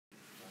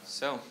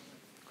So,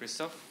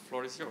 Krzysztof,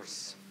 floor is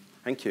yours.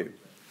 Thank you.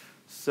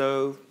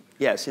 So,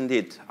 yes,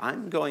 indeed,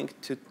 I'm going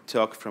to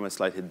talk from a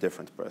slightly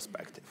different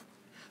perspective.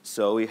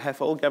 So we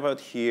have all gathered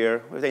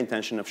here with the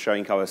intention of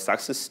sharing our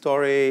success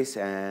stories,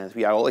 and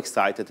we are all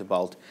excited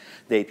about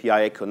the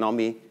API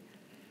economy.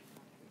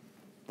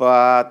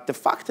 But the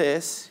fact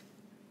is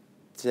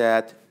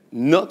that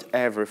not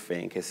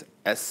everything is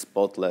as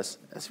spotless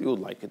as we would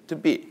like it to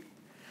be.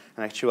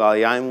 And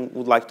actually, I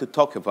would like to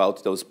talk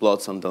about those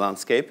blots on the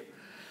landscape.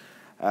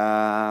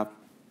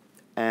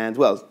 And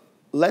well,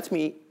 let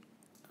me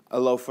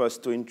allow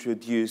first to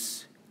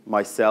introduce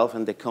myself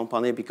and the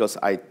company, because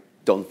I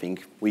don't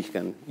think we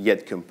can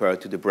yet compare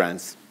to the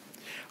brands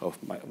of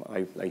my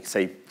like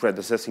say,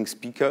 predecessing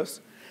speakers.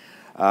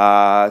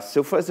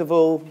 So first of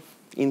all,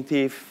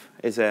 Intive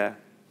is a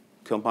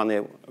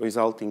company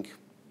resulting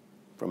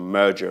from a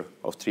merger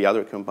of 3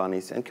 other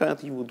companies, and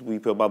currently would be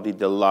probably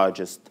the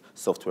largest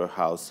software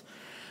house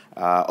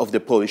of the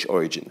Polish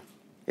origin.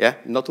 Yeah,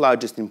 not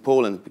largest in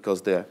Poland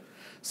because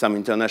some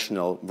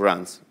international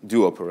brands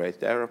do operate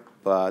there,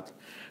 but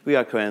we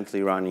are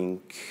currently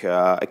running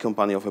a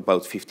company of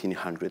about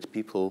 1,500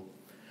 people,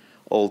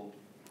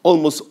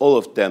 almost all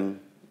of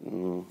them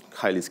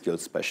highly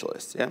skilled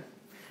specialists. Yeah,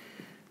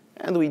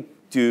 and we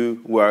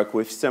do work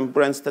with some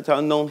brands that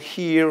are known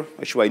here.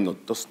 Actually,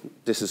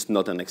 this is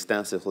not an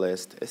extensive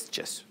list. It's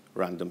just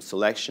random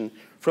selection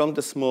from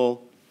the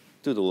small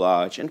to the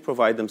large, and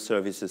provide them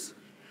services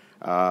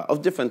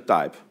of different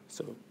type.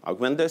 So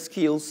augment their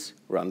skills,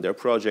 run their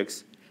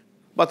projects,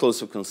 but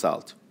also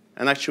consult.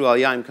 And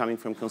actually, I'm coming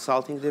from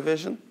consulting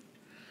division,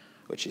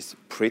 which is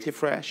pretty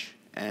fresh,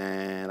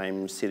 and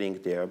I'm sitting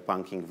there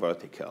banking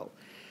vertical.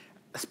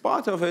 As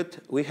part of it,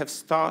 we have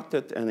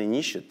started an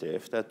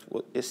initiative that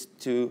is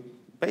to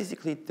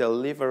basically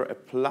deliver a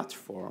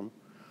platform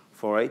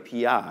for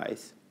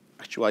APIs,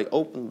 actually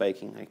open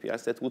banking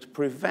APIs, that would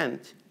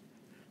prevent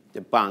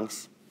the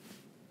banks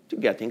to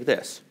getting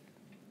this.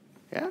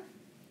 Yeah?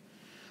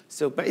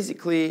 So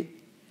basically,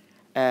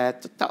 a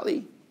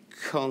totally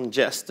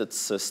congested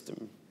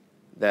system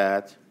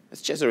that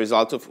is just a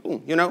result of,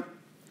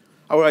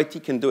 our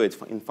IT can do it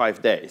in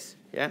 5 days.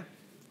 Yeah?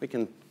 We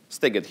can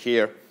stick it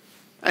here,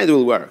 and it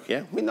will work.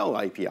 Yeah? We know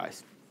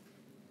APIs.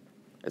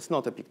 It's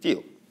not a big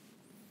deal.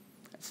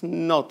 It's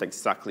not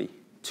exactly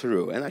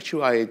true. And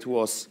actually, it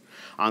was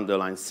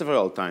underlined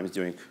several times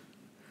during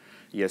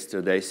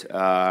yesterday's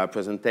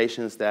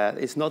presentations that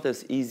it's not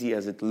as easy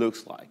as it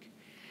looks like.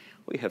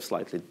 We have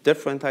slightly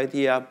different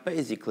idea,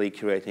 basically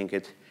creating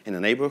it in a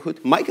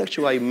neighborhood. Mike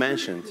actually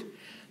mentioned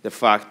the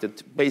fact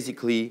that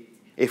basically,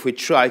 if we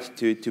tried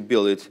to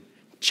build it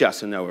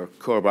just in our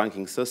core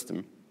banking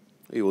system,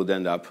 we would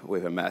end up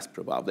with a mess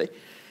probably.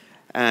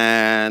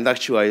 And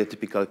actually, a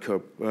typical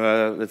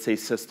let's say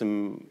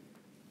system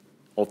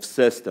of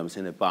systems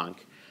in a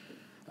bank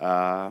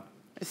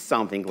is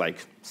something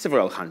like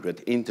several hundred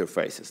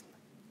interfaces.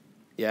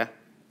 Yeah,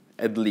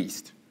 at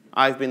least.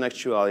 I've been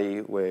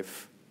actually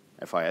with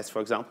FIS, for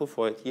example,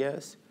 for 8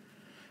 years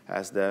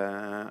as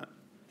the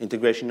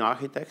integration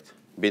architect.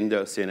 Been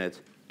there, seen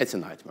it. It's a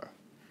nightmare.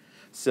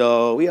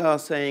 So we are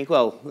saying,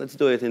 well, let's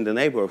do it in the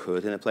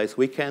neighborhood, in a place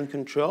we can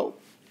control.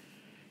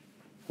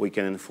 We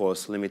can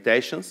enforce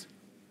limitations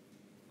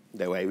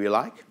the way we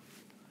like.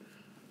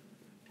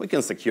 We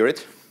can secure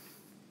it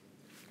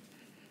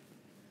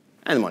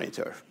and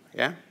monitor.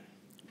 Yeah?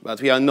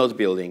 But we are not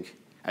building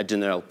a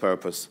general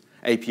purpose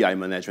API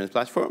management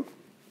platform.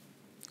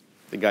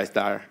 The guys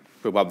there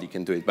probably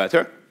can do it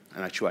better,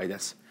 and actually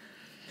that's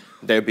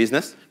their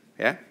business,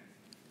 yeah?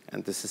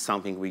 And this is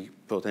something we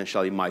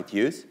potentially might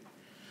use,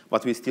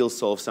 but we still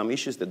solve some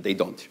issues that they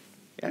don't,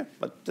 yeah?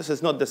 But this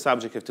is not the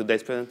subject of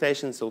today's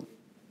presentation, so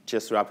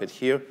just wrap it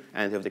here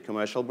and have the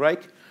commercial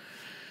break.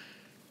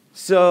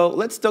 So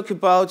let's talk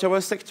about our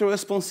sector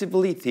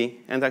responsibility,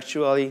 and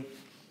actually,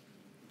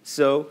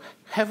 so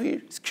have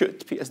we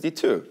secured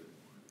PSD2?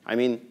 I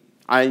mean,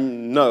 I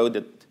know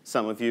that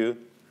some of you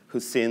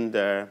who've seen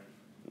the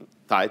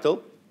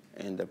title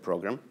in the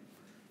program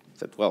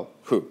said, well,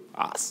 who?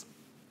 Us.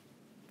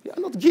 We are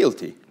not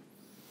guilty.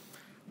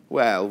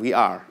 Well, we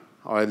are,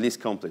 or at least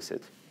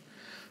complicit.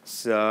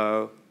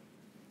 So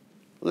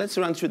let's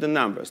run through the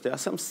numbers. There are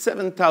some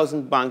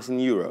 7,000 banks in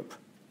Europe,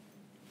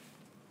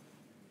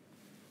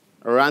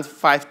 around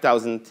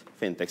 5,000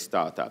 fintech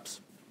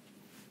startups.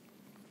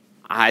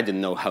 I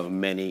don't know how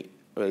many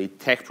really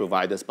tech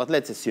providers, but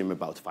let's assume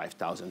about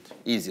 5,000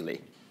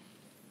 easily.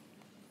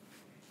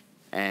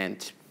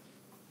 And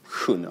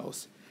who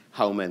knows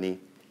how many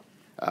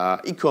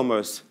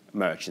e-commerce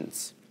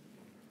merchants.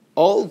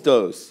 All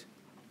those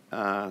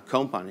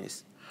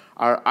companies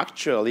are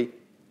actually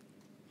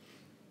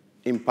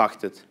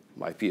impacted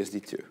by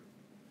PSD2.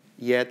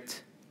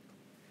 Yet,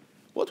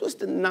 what was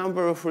the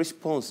number of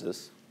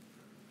responses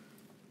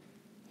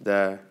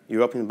the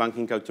European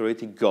Banking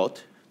Authority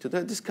got to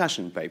the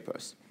discussion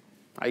papers?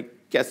 I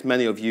guess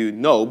many of you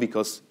know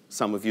because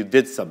some of you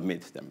did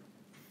submit them.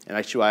 And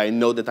actually, I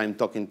know that I'm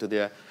talking to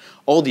the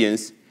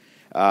audience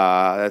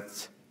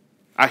that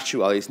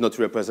actually is not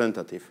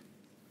representative.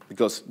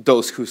 because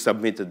those who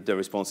submitted the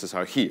responses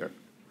are here.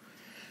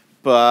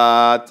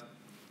 But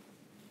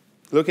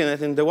looking at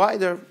it in the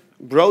wider,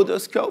 broader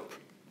scope,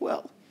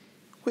 well,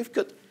 we've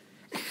got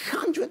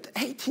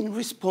 118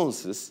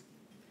 responses,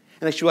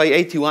 and actually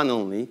 81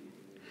 only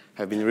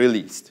have been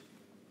released.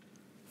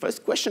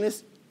 First question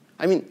is,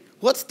 I mean,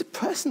 what's the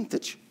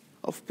percentage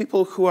of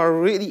people who are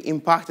really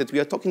impacted? We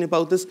are talking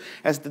about this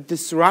as the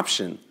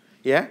disruption,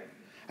 yeah?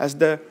 As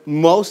the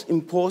most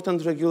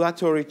important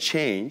regulatory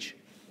change,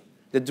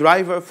 the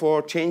driver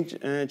for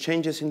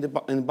changes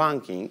in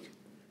banking,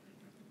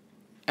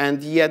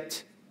 and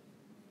yet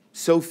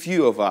so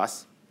few of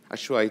us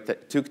actually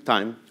took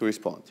time to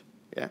respond,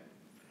 yeah?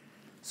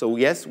 So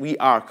yes, we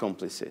are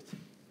complicit.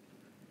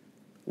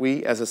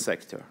 We as a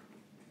sector.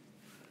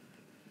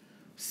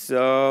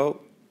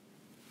 So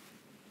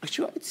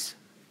actually it's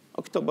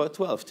October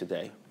 12th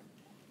today.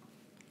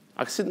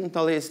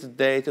 Accidentally, it's the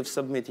date of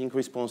submitting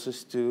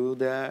responses to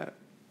the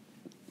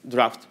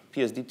draft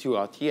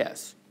PSD2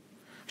 RTS.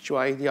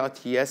 Actually, the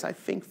RTS, I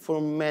think for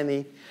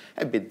many,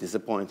 a bit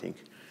disappointing.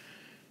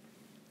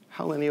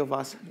 How many of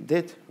us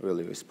did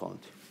really respond?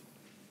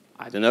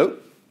 I don't know,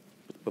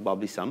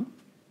 probably some,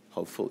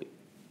 hopefully.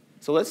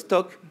 So let's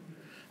talk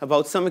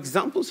about some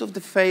examples of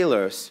the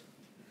failures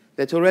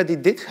that already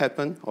did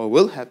happen or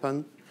will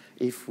happen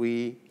if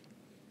we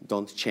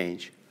don't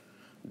change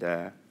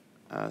the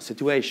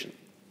situation.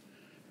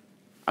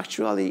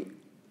 Actually,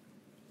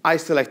 I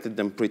selected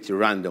them pretty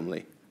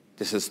randomly.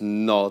 This is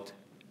not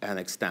an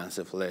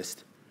extensive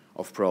list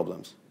of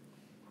problems.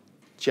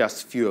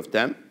 Just a few of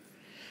them.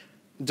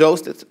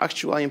 Those that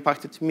actually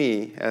impacted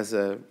me as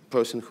a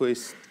person who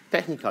is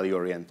technically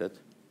oriented.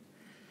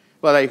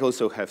 But I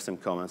also have some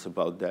comments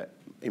about the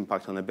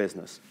impact on the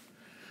business.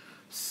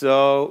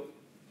 So,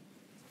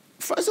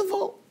 first of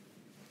all,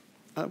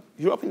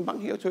 European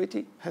Banking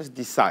Authority has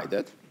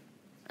decided,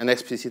 and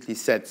explicitly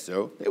said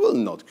so, they will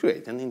not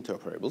create an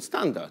interoperable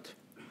standard.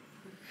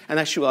 And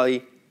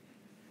actually,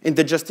 in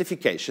the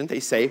justification, they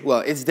say, well,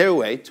 it's their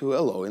way to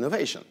allow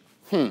innovation.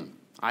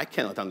 I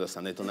cannot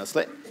understand it,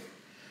 honestly.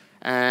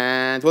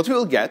 And what we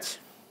will get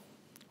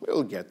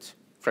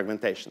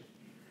fragmentation.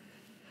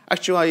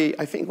 Actually,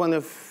 I think one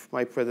of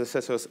my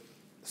predecessors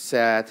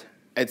said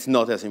it's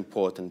not as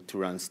important to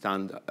run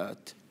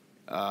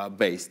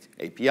standard-based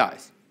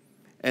APIs.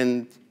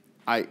 And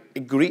I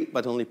agree,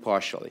 but only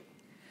partially.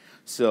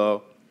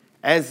 So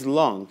as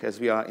long as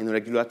we are in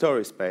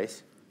regulatory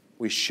space,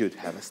 we should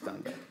have a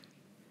standard.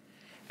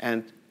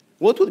 And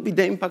what would be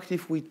the impact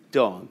if we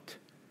don't?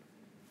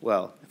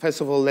 Well, first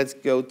of all, let's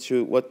go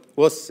to what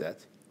was said.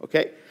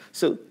 Okay?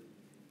 So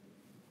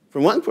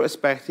from one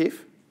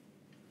perspective,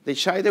 they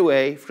shied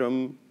away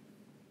from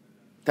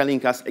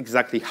telling us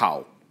exactly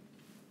how,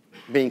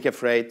 being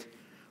afraid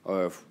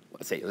of,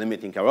 let's say,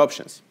 limiting our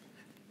options.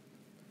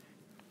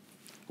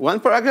 One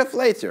paragraph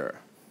later,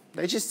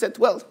 they just said,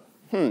 well,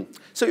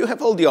 so you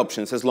have all the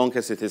options as long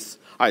as it is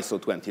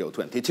ISO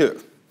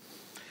 20022.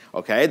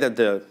 Okay, that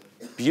the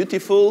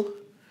beautiful,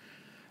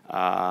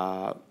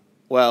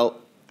 well,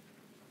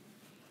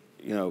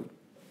 you know,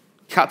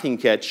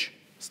 cutting-edge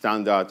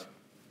standard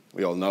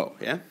we all know,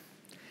 yeah?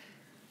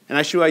 And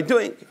actually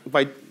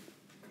by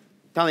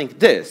telling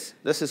this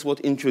is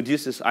what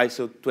introduces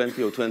ISO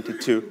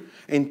 20022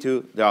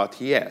 into the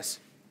RTS.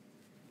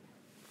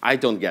 I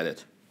don't get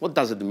it. What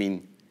does it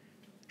mean,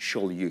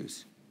 shall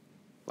use?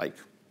 Like,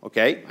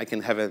 okay, I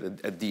can have it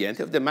at the end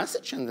of the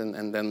message,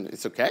 and then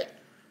it's okay.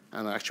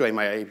 And actually,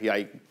 my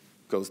API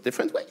goes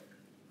different way.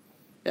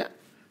 Yeah.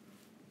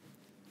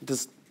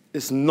 This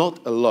is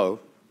not allowed.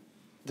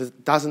 This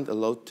doesn't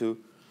allow to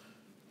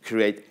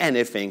create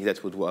anything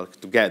that would work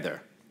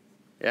together.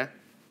 Yeah.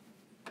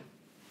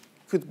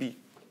 Could be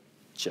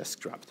just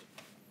scrapped.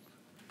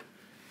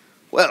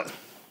 Well,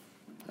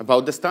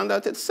 about the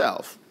standard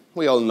itself,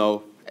 we all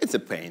know it's a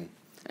pain,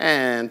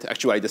 and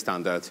actually the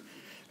standard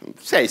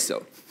says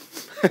so.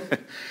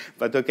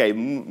 But okay,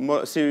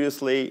 more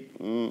seriously,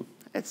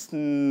 it's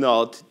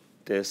not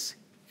this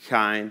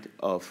kind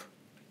of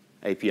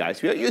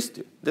APIs we are used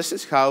to. This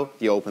is how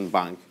the Open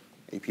Bank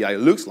API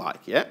looks like,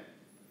 yeah?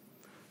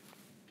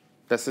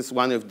 This is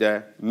one of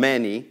the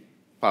many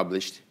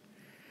published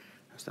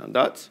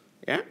standards,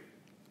 yeah?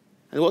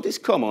 And what is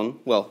common?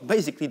 Well,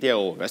 basically they are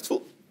all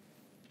RESTful,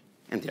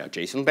 and they are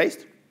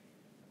JSON-based,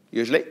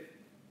 usually.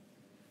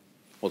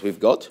 What we've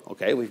got,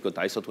 okay, we've got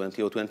ISO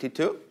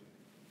 20022.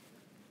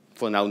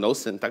 For now, no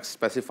syntax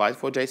specified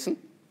for JSON.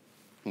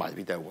 Might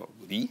be there will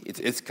be.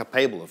 It's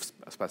capable of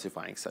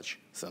specifying such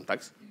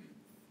syntax,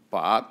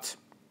 but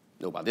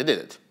nobody did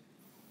it.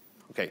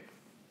 Okay.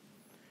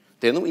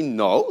 Then we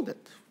know that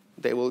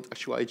they will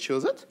actually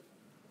choose it.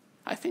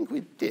 I think we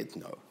did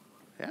know,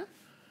 yeah?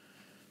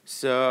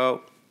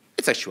 So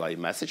it's actually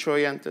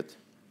message-oriented.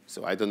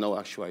 So I don't know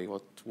actually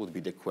what would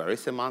be the query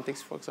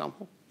semantics, for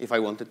example, if I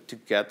wanted to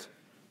get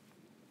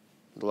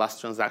the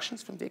last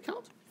transactions from the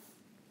account.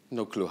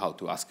 No clue how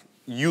to ask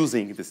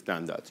using the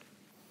standard.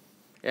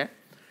 Yeah?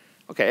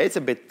 Okay, it's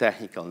a bit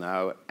technical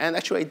now. And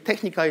actually,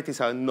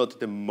 technicalities are not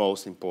the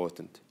most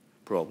important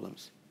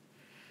problems.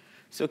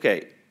 So,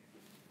 okay,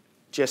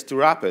 just to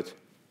wrap it,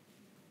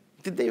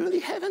 did they really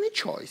have any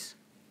choice?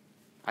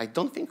 I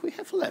don't think we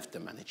have left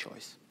them any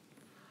choice.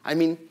 I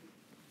mean,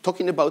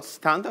 talking about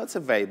standards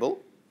available,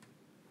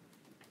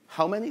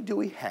 how many do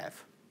we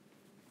have?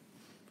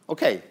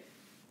 OK,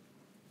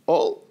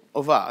 all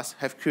of us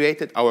have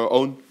created our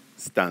own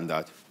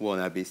standard,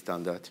 wannabe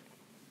standard.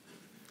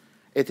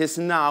 It is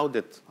now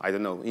that, I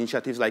don't know,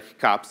 initiatives like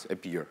CAPS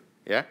appear.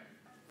 Yeah?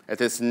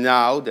 It is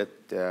now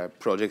that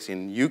projects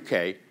in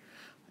UK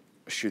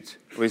should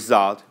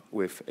result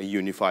with a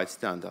unified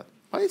standard.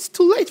 But it's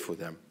too late for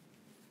them.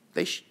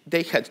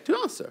 They had to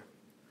answer.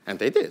 And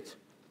they did,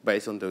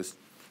 based on those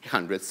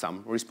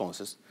 100-some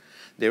responses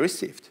they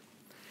received.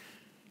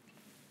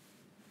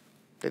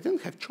 They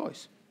didn't have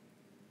choice.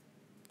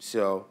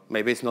 So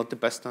maybe it's not the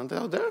best standard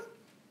out there,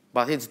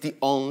 but it's the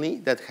only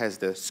that has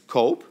the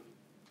scope.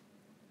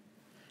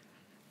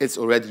 It's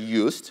already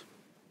used,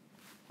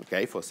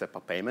 okay, for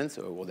SEPA payments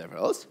or whatever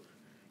else.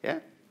 Yeah?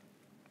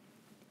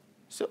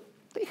 So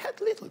they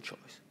had little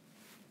choice.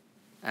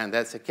 And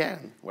that's,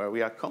 again, where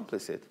we are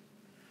complicit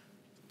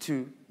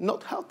to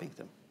not helping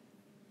them.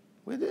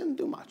 We didn't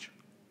do much.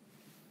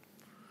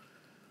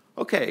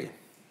 OK,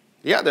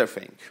 the other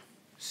thing.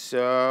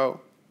 So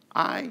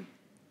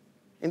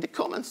in the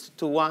comments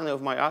to one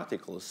of my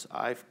articles,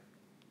 I've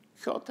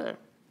got a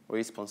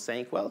response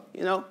saying, well,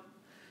 you know,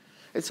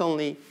 it's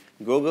only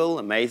Google,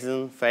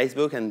 Amazon,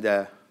 Facebook, and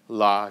the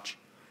large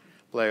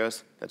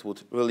players that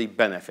would really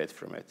benefit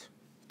from it.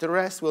 The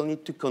rest will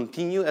need to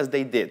continue as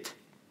they did.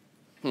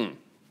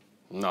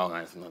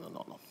 No.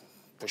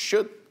 For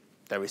sure,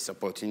 there is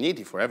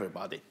opportunity for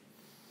everybody.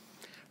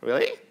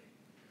 Really?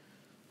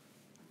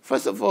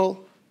 First of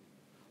all,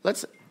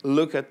 let's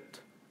look at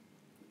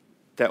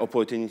the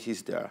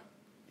opportunities there.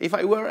 If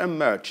I were a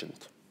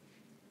merchant,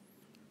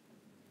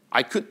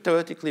 I could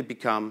theoretically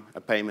become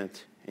a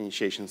payment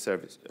initiation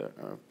service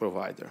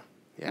provider.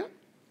 Yeah?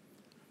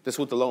 This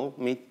would allow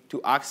me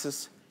to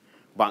access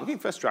bank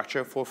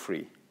infrastructure for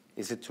free.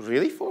 Is it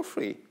really for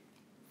free?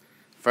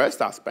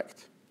 First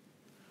aspect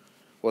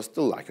was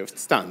the lack of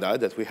standard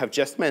that we have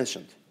just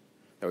mentioned.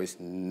 There is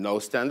no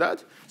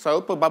standard, so I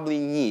will probably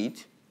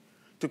need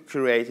to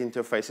create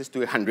interfaces to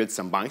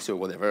 100-some banks or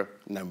whatever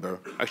number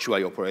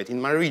actually operate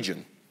in my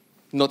region,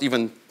 not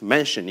even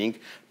mentioning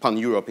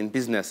pan-European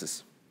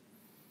businesses.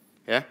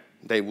 Yeah?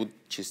 They would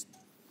just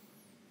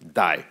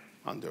die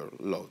under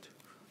load.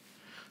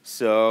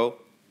 So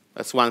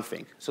that's one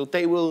thing. So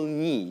they will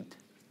need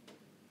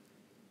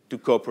to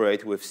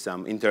cooperate with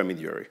some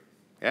intermediary,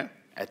 yeah?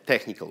 A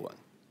technical one.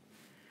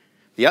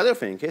 The other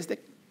thing is the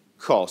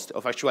cost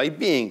of actually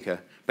being a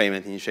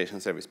payment initiation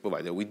service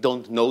provider. We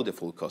don't know the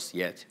full cost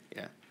yet.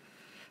 Yeah?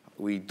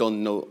 We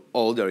don't know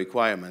all the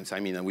requirements. I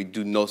mean, we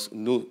do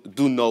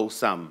know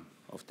some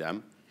of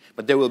them.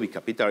 But there will be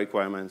capital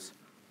requirements,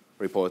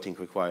 reporting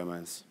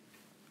requirements,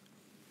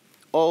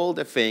 all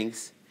the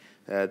things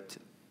that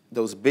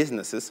those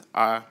businesses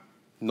are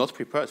not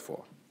prepared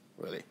for,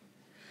 really.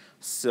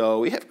 So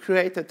we have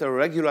created a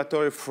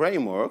regulatory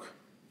framework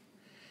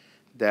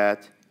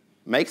that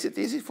makes it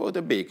easy for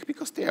the big,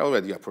 because they are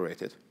already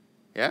operated.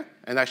 Yeah?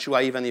 And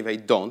actually, even if they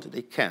don't,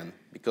 they can,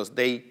 because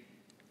they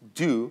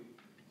do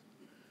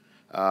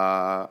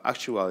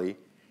actually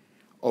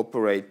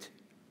operate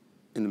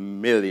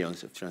in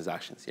millions of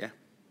transactions. Yeah?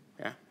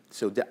 Yeah?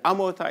 So the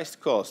amortized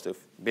cost of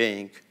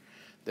being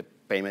the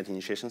payment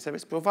initiation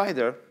service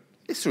provider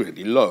is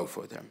really low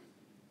for them.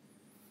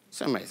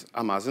 So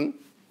Amazon,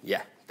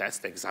 yeah, that's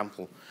the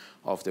example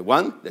of the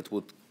one that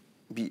would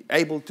be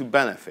able to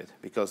benefit,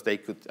 because they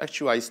could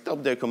actually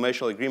stop their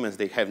commercial agreements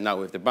they have now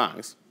with the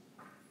banks,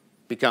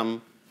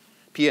 become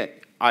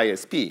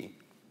ISP,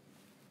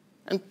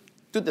 and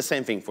do the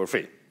same thing for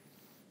free.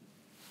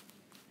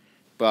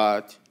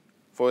 But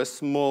for a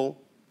small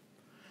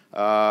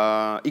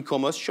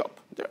e-commerce shop,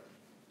 there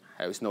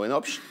is no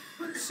option.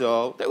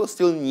 So they will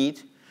still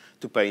need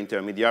to pay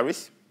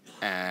intermediaries,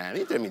 and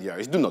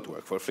intermediaries do not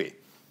work for free.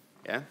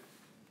 Yeah?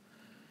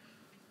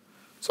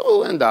 So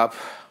we'll end up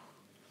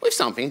with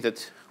something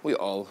that we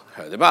all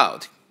heard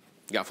about,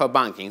 GAFA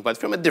banking, but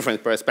from a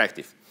different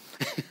perspective.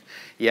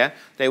 Yeah?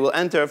 They will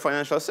enter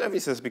financial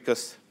services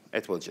because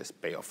it will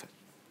just pay off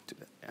to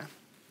them. Yeah?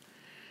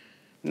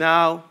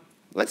 Now,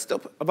 let's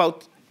talk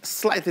about a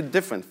slightly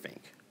different thing,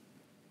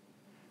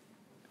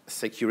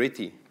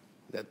 security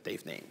that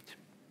they've named.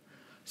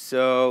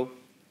 So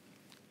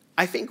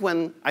I think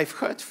when I've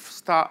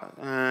first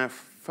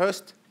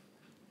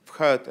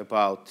heard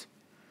about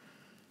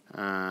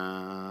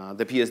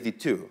the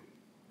PSD2,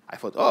 I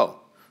thought, oh,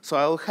 so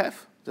I'll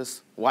have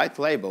this white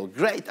label,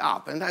 great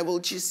app, and I will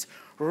just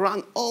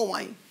run all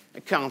my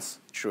accounts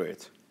through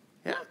it.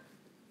 Yeah?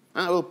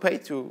 And I will pay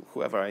to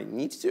whoever I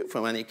need to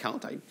from any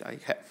account I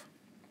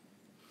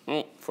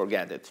have.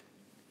 Forget it.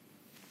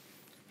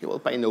 You will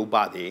pay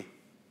nobody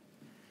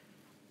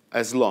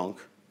as long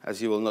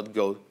as you will not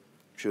go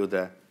through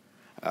the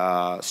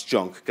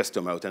strong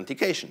customer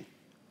authentication.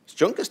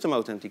 Strong customer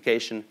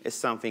authentication is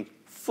something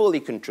fully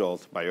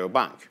controlled by your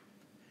bank.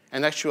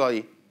 And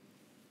actually,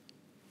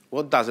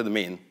 what does it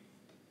mean?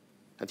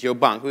 That your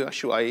bank will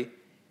actually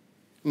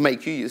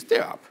make you use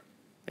their app.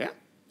 Yeah?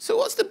 So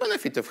what's the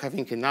benefit of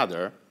having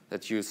another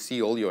that you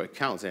see all your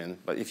accounts in,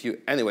 but if you,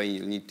 anyway,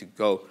 you need to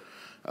go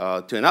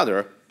to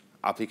another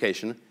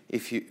application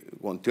if you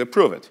want to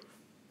approve it.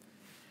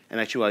 And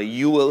actually,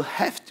 you will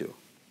have to.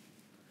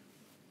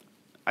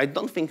 I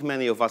don't think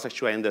many of us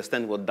actually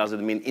understand what does it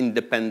mean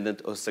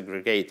independent or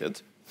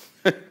segregated.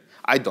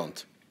 I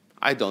don't.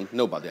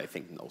 Nobody, I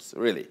think, knows,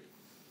 really.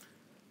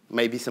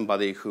 Maybe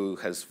somebody who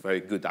has very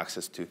good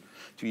access to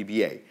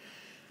EBA.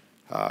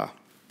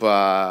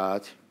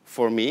 But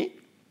for me,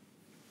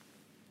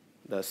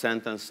 the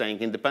sentence saying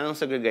independent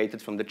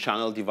segregated from the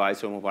channel,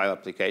 device, or mobile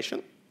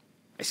application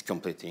is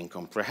completely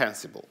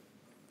incomprehensible.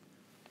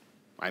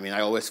 I mean,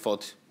 I always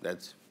thought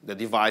that the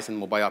device and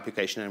mobile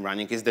application I'm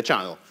running is the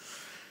channel.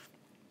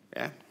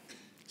 Yeah?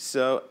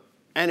 So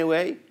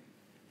anyway,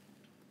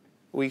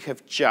 we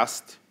have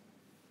just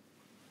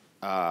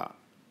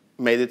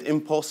made it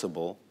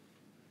impossible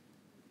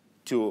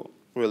to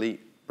really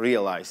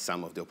realize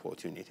some of the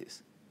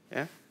opportunities.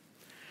 Yeah?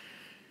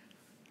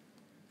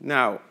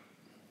 Now,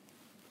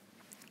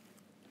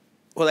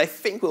 what I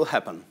think will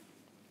happen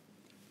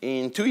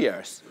in 2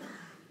 years,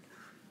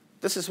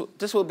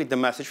 this will be the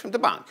message from the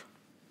bank.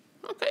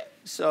 Okay,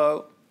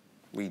 so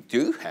we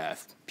do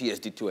have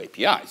PSD2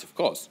 APIs, of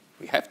course.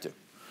 We have to.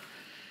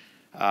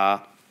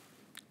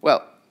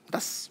 Well,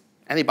 does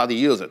anybody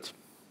use it?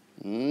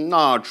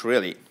 Not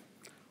really.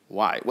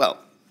 Why? Well,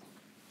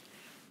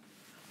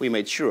 we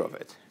made sure of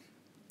it.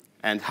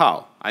 And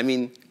how? I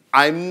mean,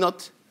 I'm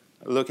not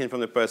looking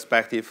from the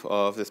perspective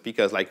of the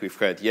speakers like we've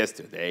heard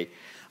yesterday.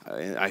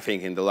 I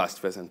think in the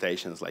last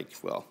presentations, like,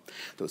 well,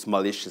 those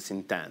malicious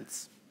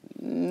intents.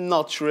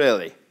 Not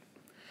really.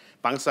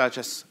 Banks are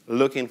just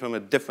looking from a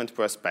different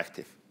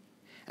perspective.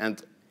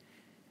 And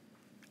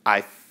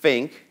I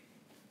think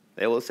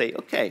they will say,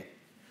 OK,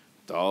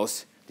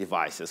 those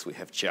devices we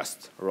have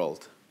just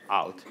rolled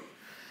out,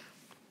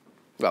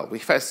 well, we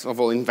first of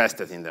all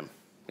invested in them.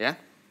 Yeah?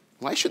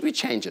 Why should we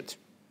change it?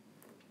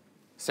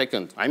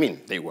 Second, I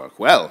mean, they work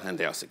well and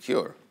they are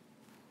secure.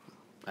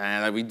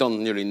 And we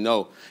don't really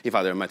know if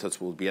other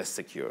methods will be as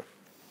secure.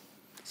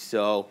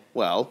 So,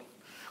 well,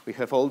 we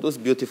have all those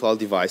beautiful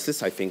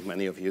devices, I think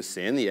many of you have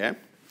seen, yeah?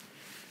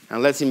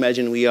 And let's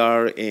imagine we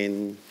are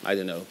in, I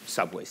don't know,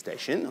 subway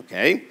station,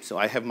 okay? So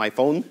I have my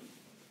phone.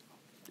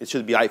 It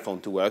should be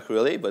iPhone to work,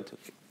 really, but,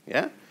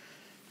 yeah?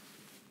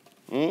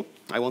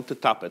 I want to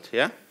tap it,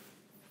 yeah?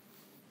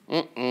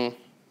 You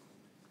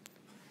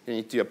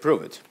need to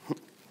approve it.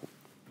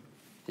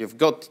 You've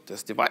got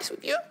this device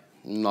with you?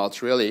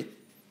 Not really.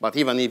 But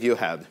even if you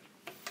had.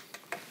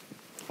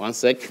 One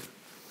sec.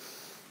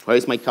 Where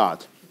is my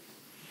card?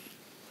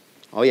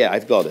 Oh, yeah,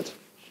 I've got it.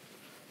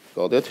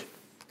 Got it.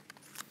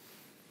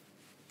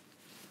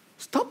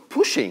 Stop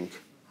pushing.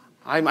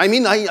 I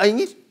mean, I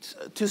need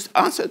to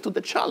answer to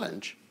the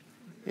challenge.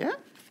 Yeah?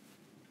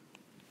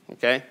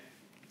 OK.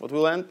 What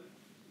will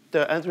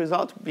the end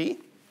result be?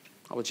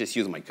 I will just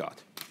use my card.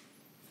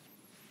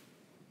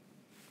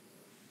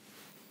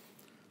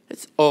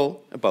 It's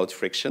all about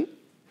friction.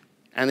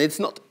 And it's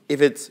not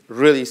if it's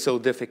really so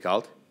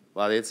difficult,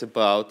 but it's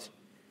about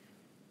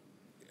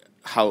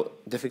how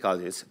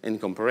difficult it is in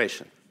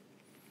comparison.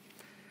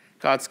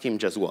 Card scheme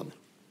just won.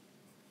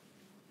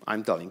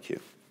 I'm telling you.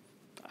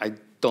 I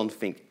don't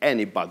think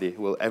anybody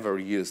will ever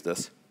use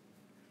this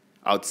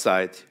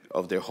outside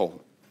of their home.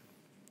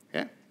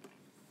 Yeah?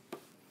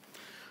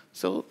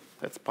 So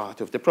that's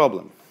part of the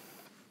problem.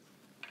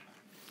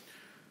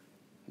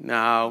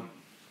 Now,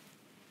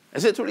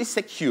 is it really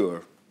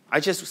secure? I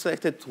just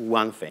selected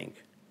one thing.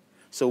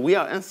 So we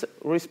are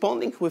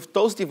responding with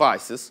those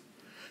devices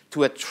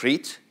to a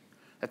threat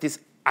that is,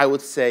 I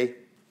would say,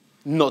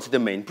 not the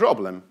main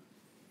problem.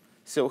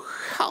 So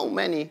how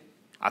many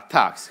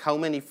attacks, how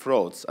many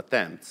frauds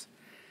attempts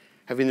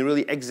have been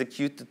really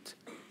executed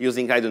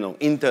using, I don't know,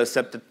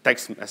 intercepted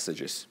text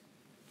messages?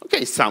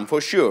 OK, some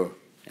for sure.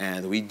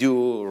 And we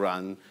do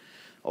run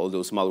all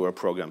those malware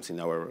programs in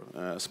our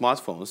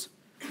smartphones.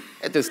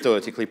 It is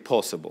theoretically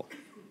possible.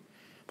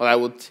 But I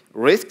would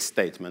risk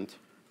statement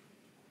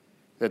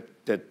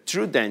that the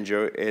true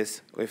danger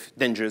is with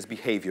dangerous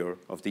behavior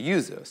of the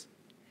users.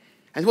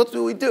 And what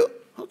do?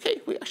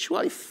 OK, we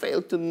actually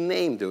failed to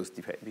name those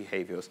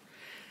behaviors.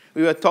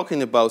 We were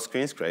talking about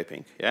screen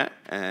scraping, yeah?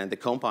 And the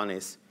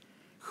companies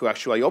who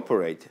actually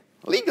operate,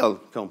 legal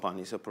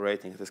companies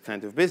operating this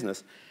kind of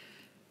business.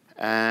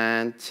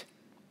 And,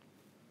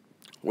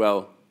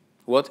 well,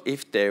 what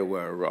if they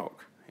were wrong?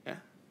 Yeah?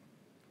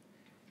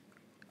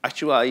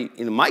 Actually,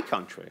 in my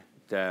country,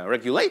 the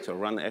regulator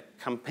ran a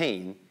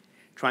campaign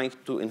trying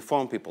to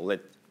inform people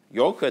that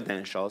your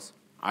credentials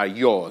are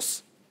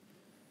yours.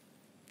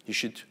 You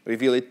should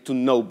reveal it to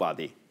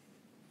nobody,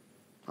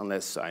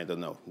 unless, I don't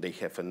know, they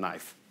have a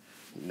knife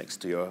next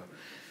to your,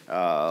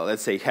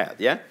 let's say, head,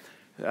 yeah?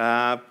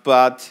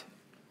 But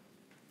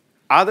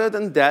other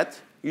than that,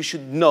 you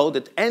should know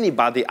that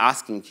anybody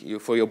asking you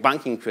for your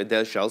banking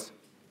credentials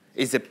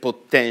is a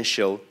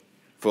potential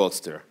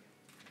fraudster.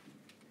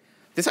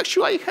 This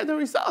actually had a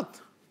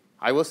result.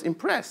 I was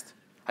impressed.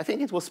 I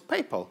think it was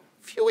PayPal.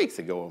 few weeks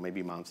ago, or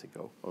maybe months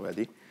ago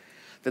already,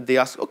 that they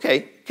asked,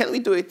 okay, can we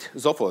do it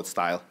Zofort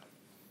style?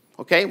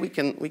 Okay, we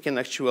can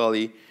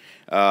actually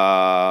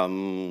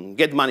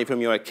get money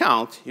from your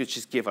account, you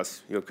just give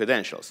us your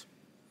credentials.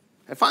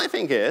 The funny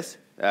thing is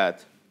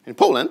that in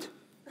Poland,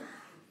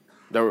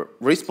 the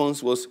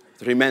response was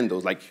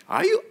tremendous, like,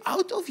 are you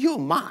out of your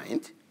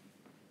mind?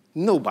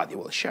 Nobody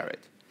will share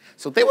it.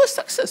 So they were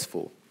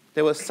successful.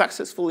 They were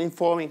successful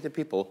informing the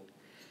people.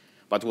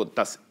 But what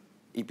does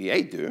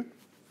EPA do?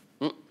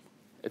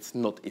 It's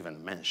not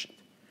even mentioned.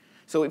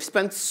 So we've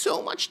spent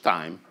so much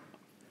time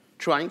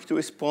trying to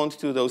respond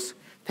to those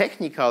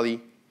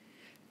technically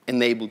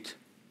enabled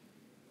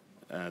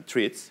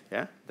threats,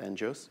 yeah,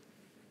 dangers,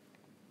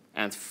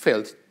 and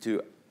failed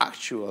to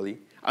actually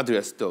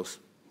address those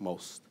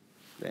most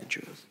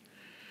dangerous.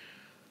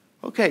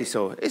 Okay,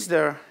 so is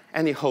there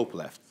any hope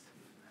left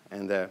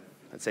in the,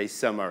 let's say,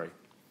 summary?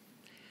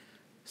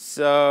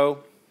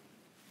 So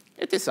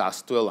it is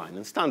us to align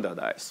and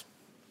standardize.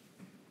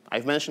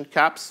 I've mentioned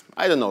caps.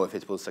 I don't know if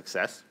it will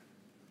succeed,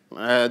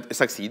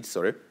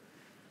 sorry,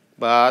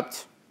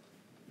 but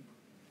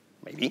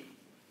maybe.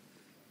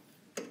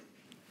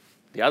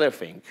 The other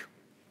thing,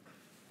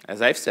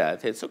 as I've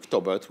said, it's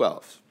October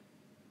 12th.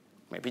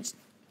 Maybe just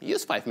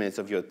use 5 minutes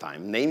of your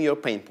time, name your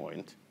pain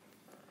point,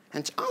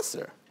 and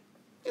answer.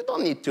 You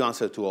don't need to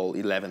answer to all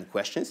 11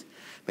 questions,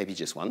 maybe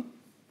just one.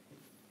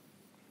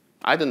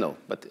 I don't know,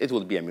 but it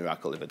would be a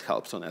miracle if it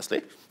helps,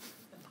 honestly.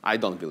 I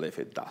don't believe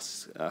it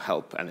does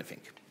help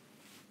anything.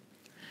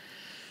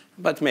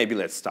 But maybe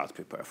let's start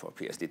prepare for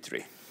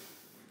PSD3.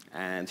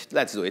 And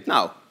let's do it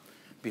now,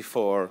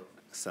 before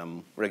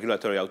some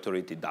regulatory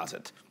authority does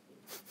it.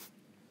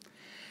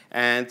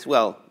 And,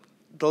 well,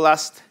 the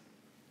last,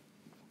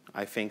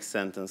 I think,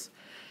 sentence.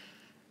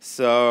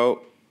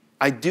 So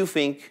I do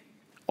think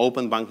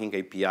open banking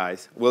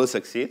APIs will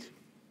succeed.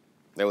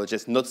 They will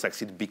just not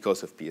succeed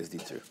because of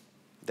PSD2.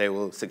 They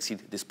will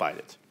succeed despite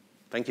it.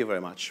 Thank you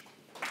very much.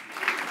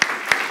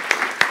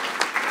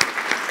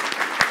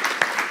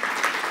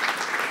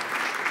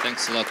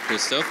 Thanks a lot,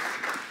 Krzysztof.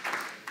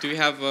 Do you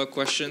have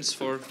questions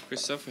for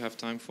Krzysztof? We have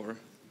time for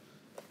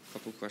a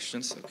couple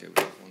questions. OK, we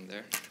have one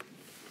there.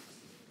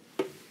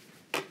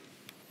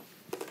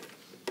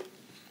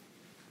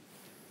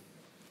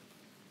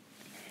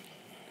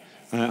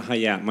 Hi,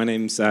 yeah, my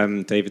name's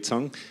David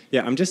Tong.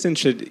 Yeah, I'm just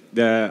interested,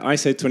 the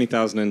ISO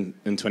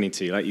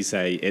 20022, like you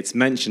say, it's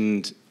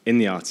mentioned in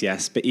the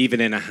RTS, but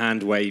even in a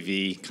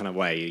hand-wavy kind of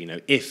way, you know,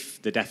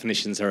 if the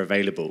definitions are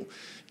available.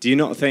 Do you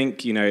not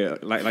think, you know,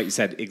 like you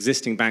said,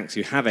 existing banks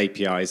who have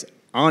APIs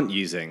aren't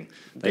using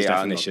those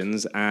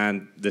definitions,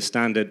 and the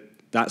standard,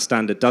 that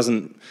standard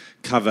doesn't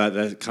cover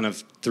the kind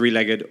of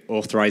three-legged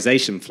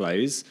authorization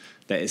flows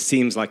that it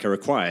seems like are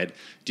required?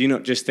 Do you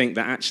not just think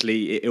that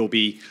actually it will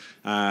be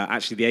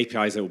actually the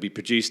APIs that will be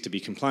produced to be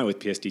compliant with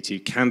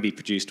PSD2 can be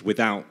produced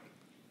without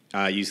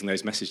using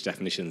those message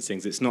definitions,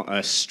 things? It's not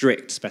a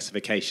strict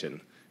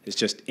specification. It's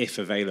just if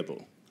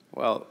available.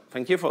 Well,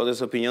 thank you for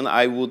this opinion.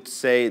 I would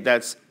say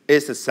that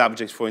is a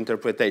subject for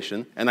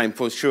interpretation, and I'm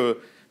for sure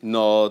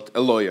not a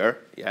lawyer,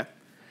 yeah.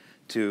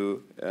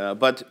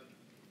 But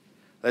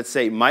let's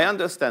say my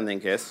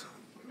understanding is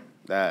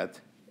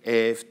that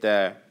if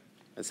the,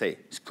 let's say,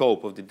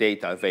 scope of the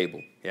data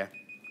available, yeah,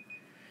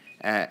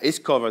 is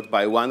covered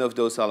by one of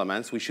those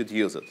elements, we should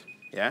use it.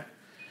 Yeah?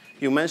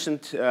 You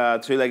mentioned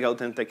three-leg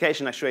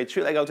authentication. Actually,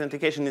 three-leg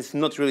authentication is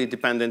not really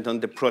dependent on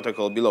the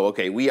protocol below.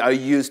 OK, we are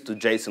used to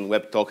JSON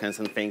web tokens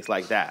and things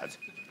like that.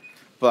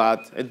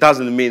 But it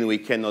doesn't mean we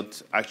cannot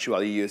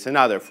actually use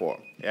another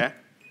form. Yeah?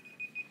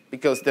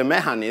 Because the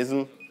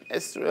mechanism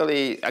is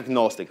really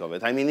agnostic of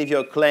it. I mean, if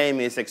your claim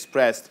is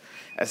expressed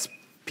as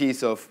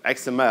piece of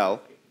XML,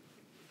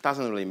 it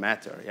doesn't really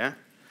matter. Yeah?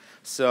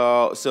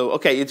 So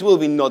OK, it will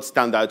be not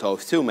standard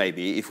auth2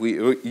 maybe if we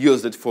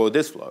use it for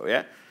this flow.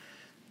 Yeah.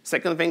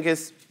 Second thing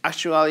is,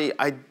 actually,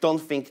 I don't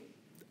think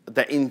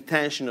the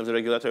intention of the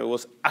regulator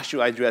was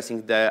actually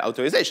addressing the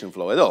authorization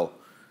flow at all.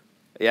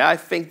 Yeah, I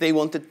think they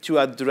wanted to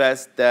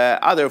address the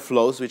other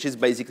flows, which is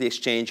basically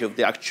exchange of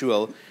the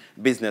actual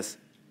business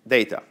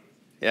data.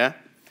 Yeah,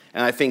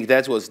 and I think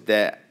that was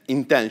the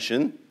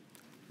intention.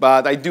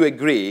 But I do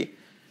agree,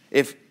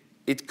 if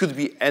it could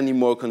be any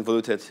more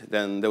convoluted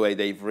than the way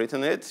they've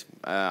written it.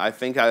 I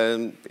think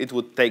it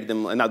would take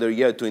them another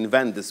year to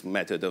invent this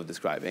method of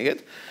describing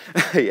it.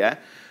 Yeah.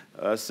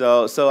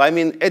 So I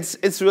mean,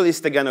 it's really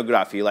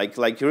steganography.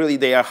 Like really,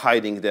 they are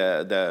hiding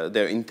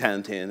their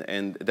intent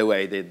in the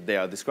way they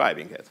are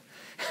describing it.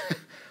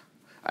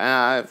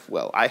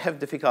 Well, I have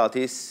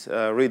difficulties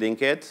reading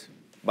it,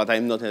 but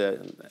I'm not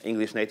an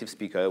English native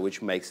speaker,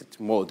 which makes it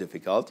more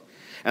difficult.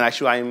 And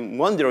actually, I'm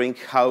wondering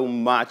how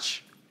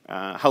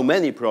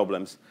many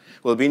problems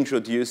will be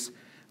introduced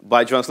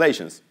by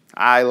translations.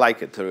 I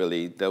like it,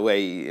 really, the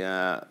way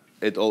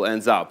it all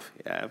ends up,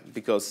 yeah?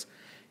 Because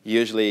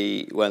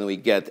usually when we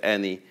get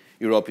any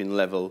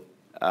European-level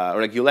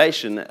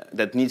regulation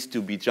that needs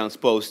to be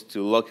transposed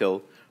to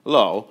local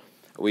law,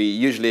 we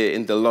usually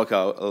in the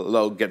local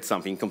law get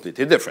something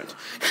completely different.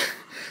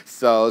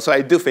 So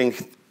I do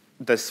think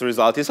this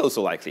result is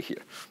also likely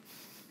here.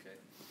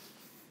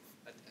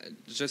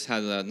 Just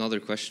had another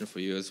question for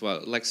you as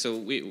well. Like, so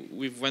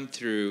we've went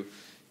through,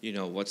 you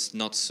know, what's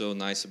not so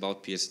nice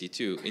about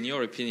PSD2. In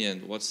your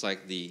opinion, what's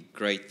like the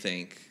great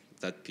thing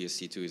that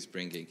PSD2 is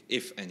bringing,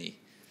 if any?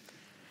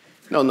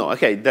 No,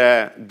 okay,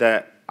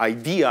 the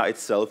idea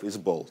itself is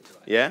bold,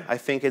 yeah? I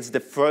think it's the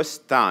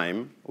first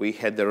time we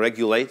had the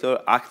regulator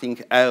acting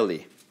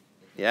early,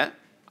 yeah?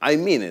 I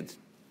mean it.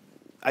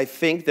 I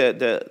think that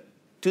the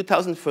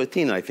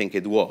 2013, I think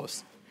it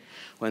was,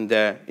 when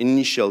the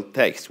initial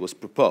text was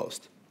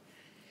proposed.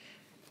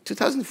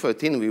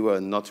 2013, we were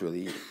not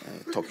really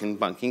talking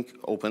banking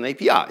open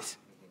APIs.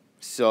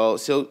 So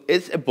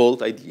it's a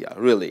bold idea,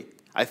 really.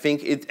 I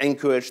think it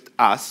encouraged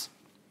us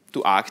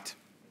to act.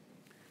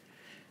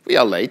 We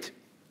are late.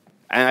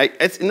 And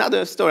it's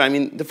another story. I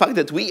mean, the fact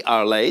that we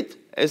are late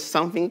is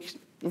something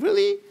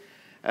really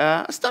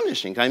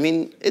astonishing. I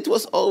mean, it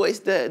was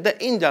always the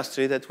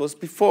industry that was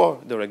before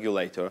the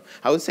regulator.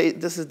 I would say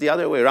this is the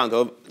other way around,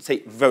 or say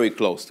very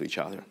close to each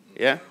other,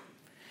 yeah?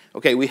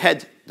 Okay, we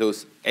had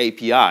those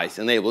APIs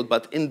enabled,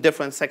 but in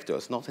different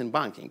sectors, not in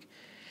banking.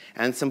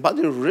 And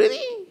somebody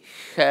really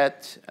had,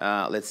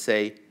 let's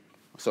say,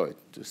 sorry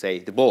to say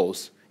the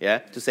balls, yeah,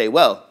 to say,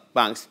 well,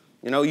 banks,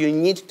 you know, you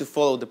need to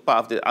follow the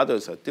path that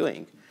others are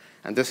doing.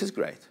 And this is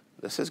great.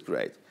 This is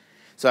great.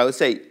 So I would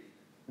say,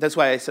 that's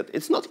why I said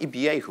it's not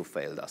EBA who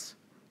failed us.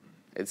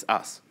 It's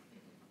us.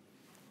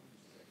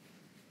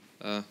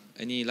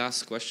 Any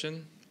last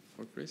question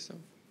for Krzysztof?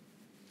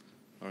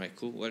 All right,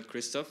 cool. Well,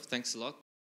 Krzysztof, thanks a lot.